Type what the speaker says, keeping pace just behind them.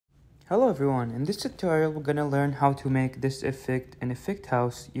Hello everyone, in this tutorial we're gonna learn how to make this effect in Effect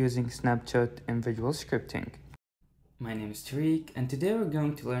House using Snapshot and visual scripting. My name is Tariq and today we're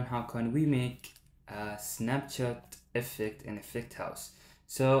going to learn how can we make a snapshot effect in Effect House.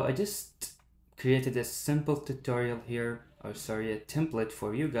 So I just created a simple tutorial here, a template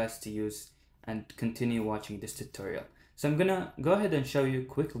for you guys to use and continue watching this tutorial. So I'm gonna go ahead and show you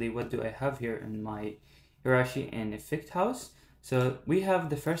quickly what do I have here in my hierarchy in Effect House. So we have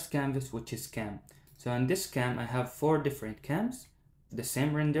the first canvas, which is cam. So in this cam, I have 4 different cams, the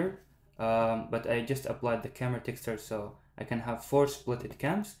same render, but I just applied the camera texture so I can have 4 splitted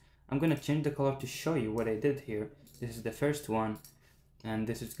cams. I'm gonna change the color to show you what I did here. This is the first one, and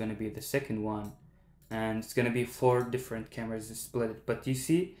this is gonna be the second one, and it's gonna be 4 different cameras split. But you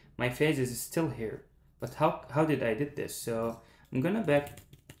see, my face is still here. But how did I did this? So I'm gonna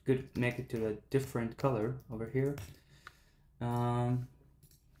make it to a different color over here.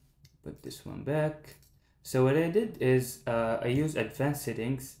 Put this one back. So what I did is I use advanced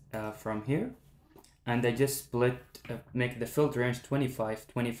settings from here, and I just split, make the field range 25,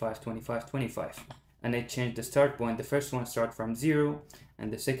 25, 25, 25, and I changed the start point. The first one start from 0,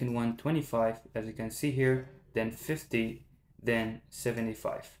 and the second one 25, as you can see here, then 50, then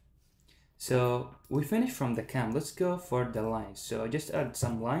 75. So we finished from the cam. Let's go for the lines. So I just add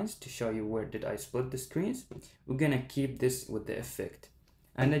some lines to show you where did I split the screens. We're gonna keep this with the effect.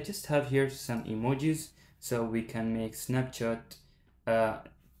 And I just have here some emojis so we can make snapshot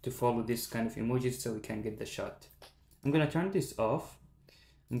to follow this kind of emojis so we can get the shot. I'm gonna turn this off.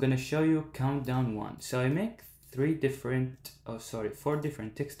 I'm gonna show you countdown 1. So I make 4 different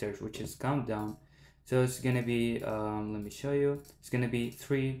textures, which is countdown. So it's gonna be, let me show you. It's gonna be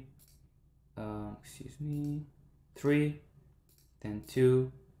 3, 3, then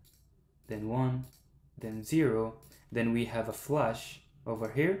 2, then 1, then 0. Then we have a flash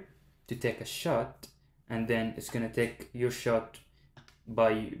over here to take a shot, and then it's gonna take your shot by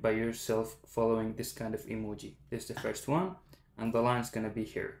yourself following this kind of emoji. This is the first one, and the line's gonna be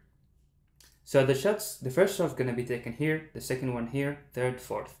here. So the first shot's gonna be taken here, the second one here, third,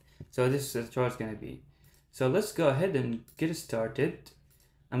 fourth. So this is how it's gonna be. So let's go ahead and get started.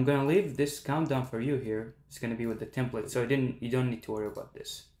 I'm gonna leave this countdown for you here. It's gonna be with the template, so you don't need to worry about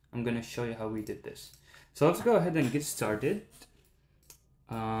this. I'm gonna show you how we did this. So let's go ahead and get started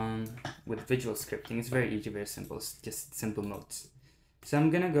with visual scripting. It's very easy, very simple. It's just simple notes. So I'm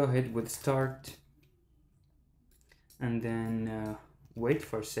gonna go ahead with start, and then wait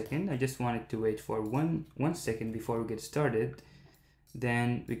for a second. I just wanted to wait for one second before we get started.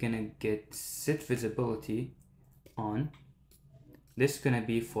 Then we're gonna get set visibility on. This is gonna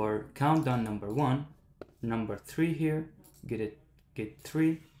be for countdown number 1, number 3 here. Get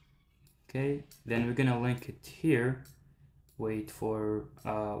 3. Okay. Then we're gonna link it here. Wait for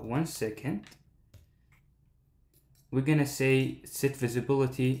 1 second. We're gonna say set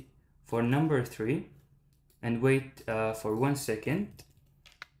visibility for number 3, and wait for 1 second.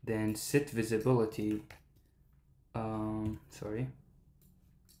 Then set visibility.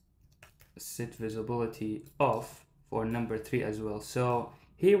 Set visibility off for number 3 as well. So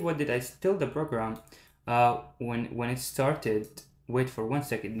here, what did I tell the program? When it started, wait for 1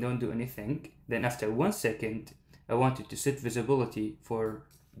 second, don't do anything. Then after 1 second, I wanted to set visibility for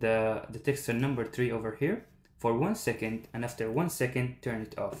the texture number 3 over here for 1 second, and after 1 second, turn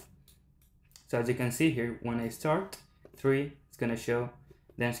it off. So as you can see here, when I start 3, it's gonna show,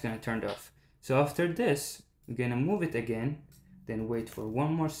 then it's gonna turn it off. So after this, we're gonna move it again, then wait for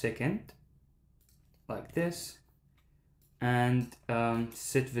 1 more second, like this, and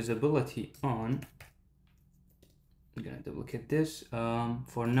set visibility on. I'm gonna duplicate this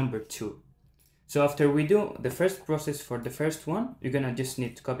for number 2. So after we do the first process for the first one, you're gonna just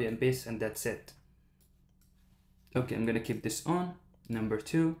need to copy and paste, and that's it. Okay, I'm gonna keep this on number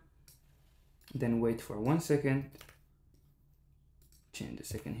 2, then wait for 1 second, change the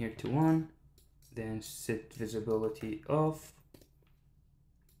second here to 1, then set visibility off,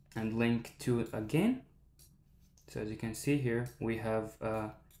 and link 2 again. So as you can see here, we have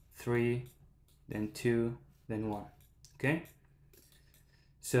 3, then 2, then 1. Okay.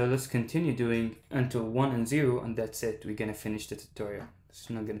 So let's continue doing until 1 and 0, and that's it. We're gonna finish the tutorial. It's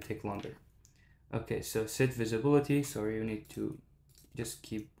not gonna take longer. Okay, so set visibility. Sorry, you need to just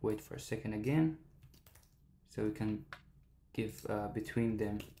wait for a second again, so we can give between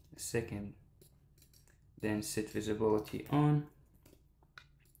them a second. Then set visibility on.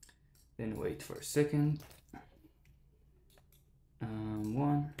 Then wait for a second.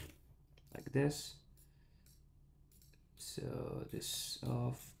 1, like this. So this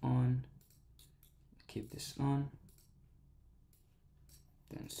off, on, keep this on.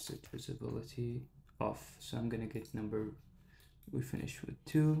 then set visibility off. So I'm gonna get we finished with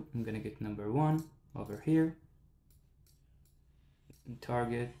 2. I'm gonna get number 1 over here, and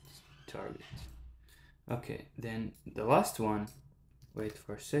target. Okay, then the last one, wait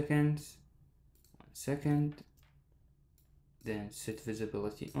for seconds, 1 second, then set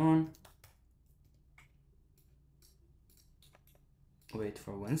visibility on, wait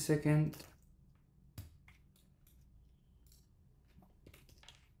for 1 second,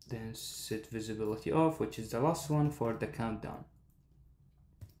 then set visibility off, which is the last one for the countdown.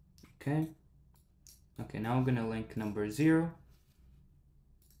 Okay, now I'm gonna link number 0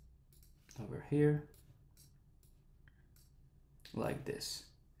 over here, like this.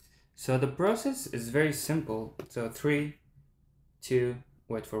 So the process is very simple. So 3, 2,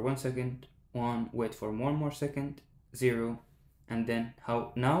 wait for 1 second, 1, wait for 1 more second, 0, and then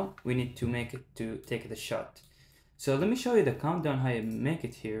now we need to make it to take the shot. So let me show you the countdown, how you make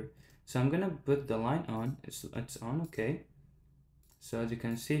it here. So I'm gonna put the line on, it's on, okay. So as you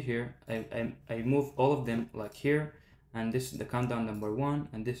can see here, I move all of them like here, and this is the countdown number 1,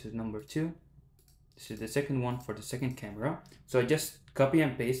 and this is number 2. This is the second one for the second camera. So I just copy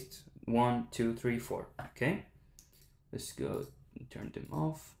and paste 1, 2, 3, 4. Okay, let's go and turn them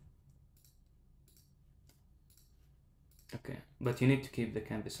off. Okay, but you need to keep the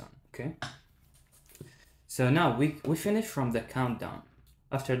canvas on. Okay, so now we finish from the countdown.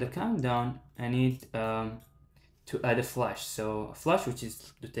 After the countdown, I need to add a flash. So a flash, which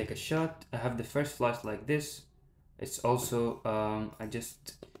is to take a shot. I have the first flash like this. It's also I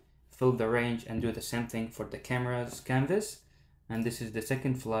just fill the range and do the same thing for the camera's canvas. And this is the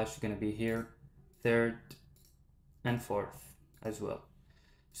second flash, gonna be here, third and fourth as well.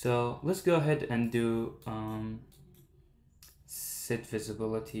 So let's go ahead and do set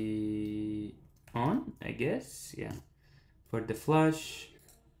visibility on, I guess. Yeah, for the flash,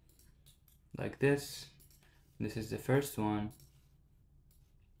 like this. This is the first one,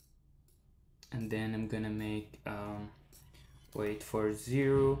 and then I'm gonna make wait for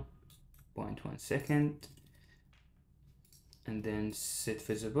 0.1 second, and then set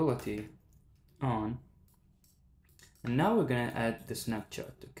visibility on. And now we're gonna add the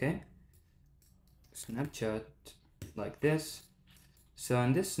snapshot. Okay, snapshot like this. So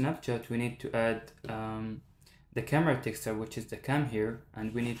in this snapshot we need to add the camera texture, which is the cam here,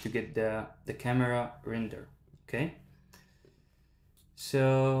 and we need to get the camera render. Okay,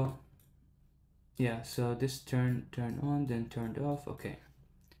 so yeah, so this turn on, then turned off. Okay,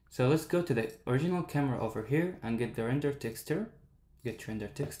 so let's go to the original camera over here and get the render texture,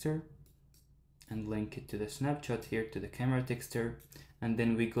 and link it to the snapshot here, to the camera texture. And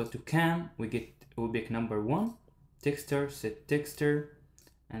then we go to cam, we pick number 1 texture, set texture,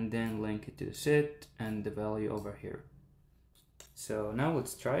 and then link it to the set and the value over here. So now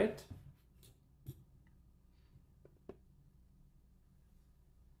let's try it.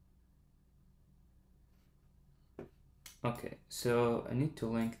 Okay, so I need to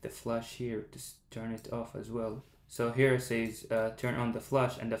link the flash here to turn it off as well. So here it says turn on the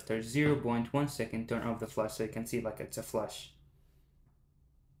flash, and after 0.1 second turn off the flash, so you can see like it's a flash.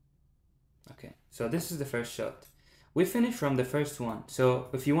 Okay, so this is the first shot. We finished from the first one. So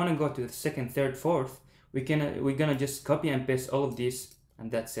if you want to go to the second, third, fourth, we're gonna just copy and paste all of these,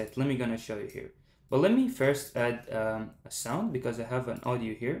 and that's it. Let me gonna show you here. But let me first add a sound, because I have an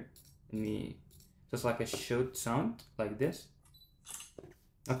audio here. Just like a shoot sound like this.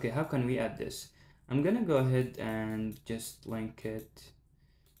 Okay, how can we add this? I'm gonna go ahead and just link it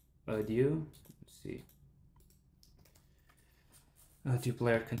audio. Let's see, audio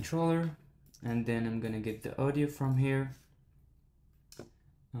player controller, and then I'm gonna get the audio from here.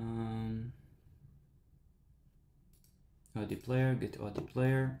 Audio player, get audio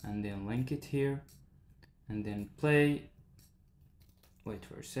player, and then link it here, and then play. Wait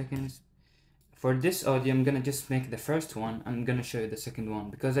for a second. For this audio, I'm gonna just make the first one. I'm gonna show you the second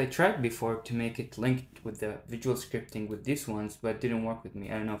one, because I tried before to make it linked with the visual scripting with these ones, but it didn't work with me.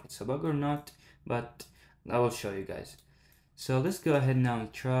 I don't know if it's a bug or not, but I will show you guys. So let's go ahead now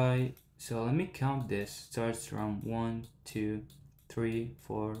and try. So let me count this. Starts from 1, 2, 3,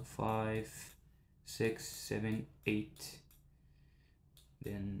 4, 5, 6, 7, 8,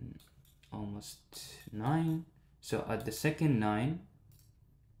 then almost 9. So at the second 9,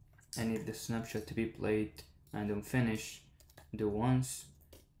 I need the snapshot to be played, and then finish, do once,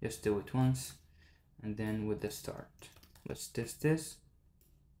 just do it once, and then with the start. Let's test this.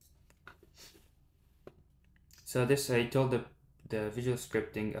 So this, I told the visual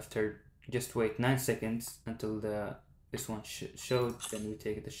scripting, after just wait 9 seconds until this one showed, then we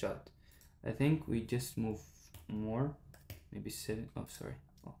take the shot. I think we just move more maybe 7. Oh, sorry.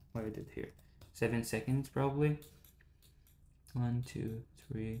 Oh, what I did here. 7 seconds probably. 1, 2,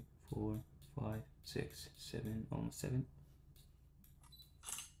 3, 4, 5, 6, 7, almost 7.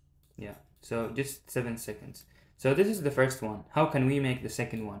 Yeah, so just 7 seconds. So this is the first one. How can we make the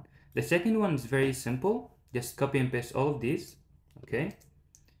second one? The second one is very simple. Just copy and paste all of these, okay,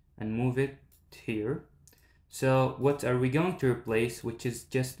 and move it here. So what are we going to replace? Which is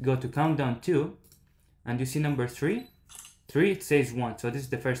just go to countdown 2, and you see number 3. 3, it says 1, so this is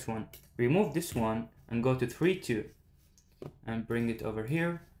the first one. Remove this one and go to 3, 2, and bring it over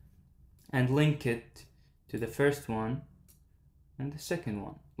here and link it to the first one and the second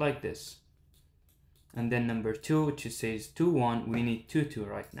one, like this. And then number 2, which says 2, 1, we need 2, 2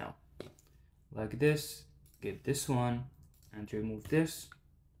 right now. Like this, get this one and remove this,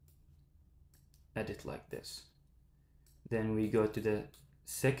 edit like this. Then we go to the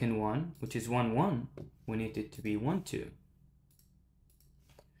second one, which is 1, 1, we need it to be 1, 2.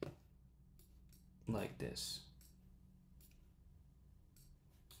 Like this.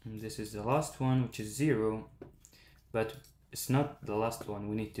 And this is the last one, which is 0, but it's not the last one.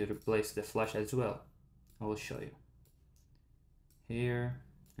 We need to replace the flash as well. I will show you. Here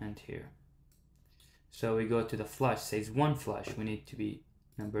and here. So we go to the flash, says 1 flash, we need to be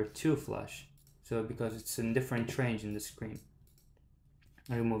number 2 flash. So because it's in different range in the screen.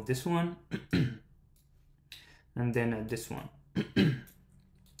 I remove this one and then add this one.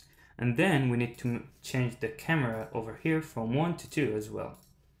 And then we need to change the camera over here from 1 to 2 as well,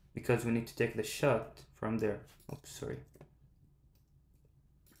 because we need to take the shot from there. Oops, sorry.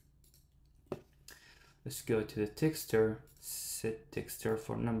 Let's go to the texture, set texture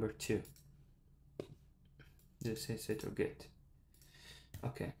for number 2. Just say set or get.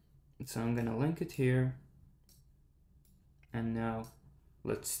 Okay, so I'm gonna link it here. And now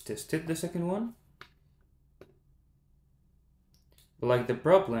let's test it, the second one. But like the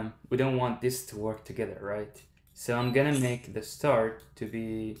problem, we don't want this to work together, right? So I'm gonna make the start to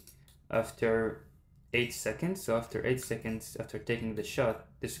be after 8 seconds. So after 8 seconds, after taking the shot,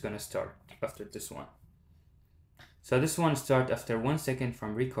 this is gonna start after this one. So this one start after 1 second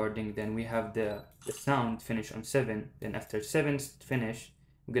from recording. Then we have the sound finish on 7. Then after 7 finish,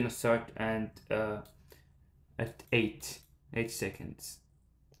 we're gonna start and at 8 seconds.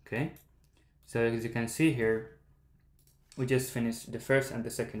 Okay. So as you can see here, we just finished the first and the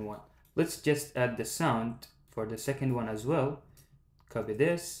second one. Let's just add the sound for the second one as well. Copy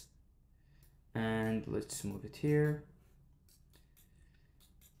this and let's move it here.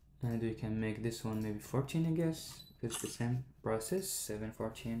 And we can make this one maybe 14, I guess. It's the same process, 7,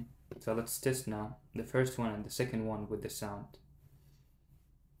 14. So let's test now the first one and the second one with the sound.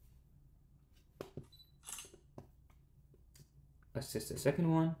 Let's test the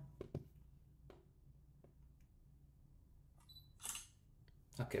second one.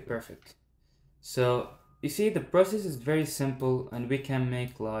 Okay, perfect. So you see the process is very simple, and we can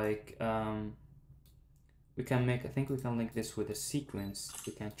make like I think we can link this with a sequence.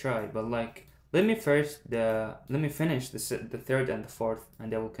 We can try, but like let me finish the third and the fourth,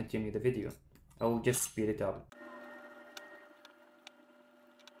 and I will continue the video. I will just speed it up.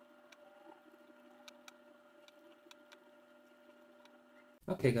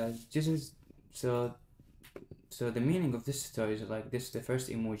 Okay guys, this is so the meaning of this story is like this is the first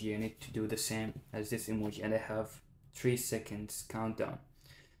emoji. I need to do the same as this emoji, and I have 3 seconds countdown.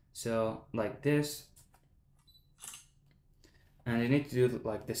 So like this, and I need to do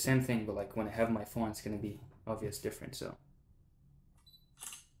like the same thing, but like when I have my phone, it's gonna be obvious different. So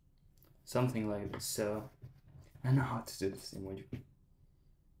something like this. So I know how to do this emoji.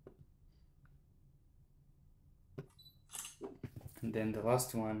 And then the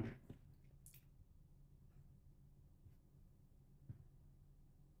last one.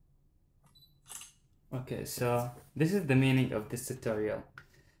 Okay, so this is the meaning of this tutorial.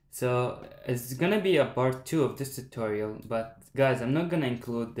 So it's gonna be a part 2 of this tutorial, but guys, I'm not gonna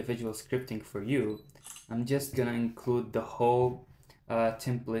include the visual scripting for you. I'm just gonna include the whole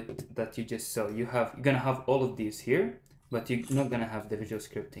template that you just saw. You're gonna have all of these here, but you're not gonna have the visual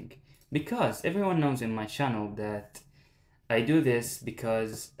scripting, because everyone knows in my channel that I do this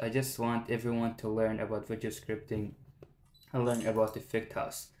because I just want everyone to learn about visual scripting and learn about Effect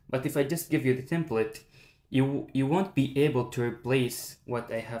House. But if I just give you the template, you won't be able to replace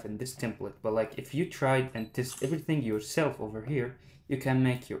what I have in this template. But like if you tried and test everything yourself over here, you can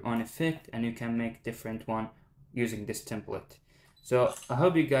make your own effect, and you can make different one using this template. So I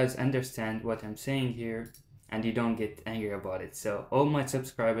hope you guys understand what I'm saying here and you don't get angry about it. So all my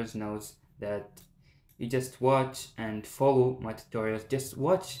subscribers knows that you just watch and follow my tutorials. Just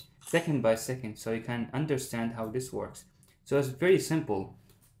watch second by second so you can understand how this works. So it's very simple.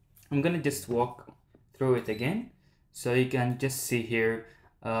 I'm gonna just walk through it again, so you can just see here,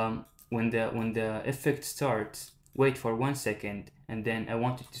 when the effect starts, wait for 1 second, and then I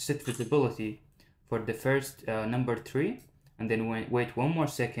wanted to set visibility for the first number 3, and then wait 1 more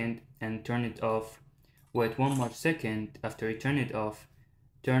second and turn it off, wait 1 more second, after you turn it off,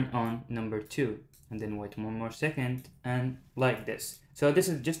 turn on number 2, and then wait 1 more second, and like this. So this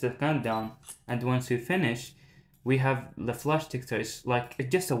is just a countdown, and once we finish, we have the flash texture is like,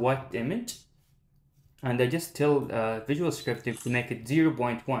 it's just a white image, and I just tell Visual Script to make it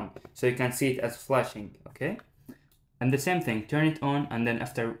 0.1, so you can see it as flashing, okay? And the same thing, turn it on, and then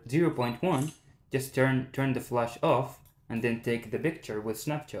after 0.1, just turn the flash off, and then take the picture with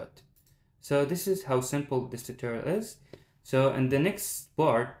Snapshot. So this is how simple this tutorial is. So in the next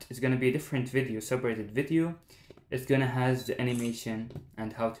part is gonna be a different video, separated video. It's gonna has the animation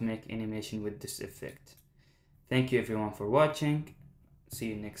and how to make animation with this effect. Thank you everyone for watching. See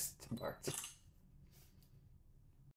you next part.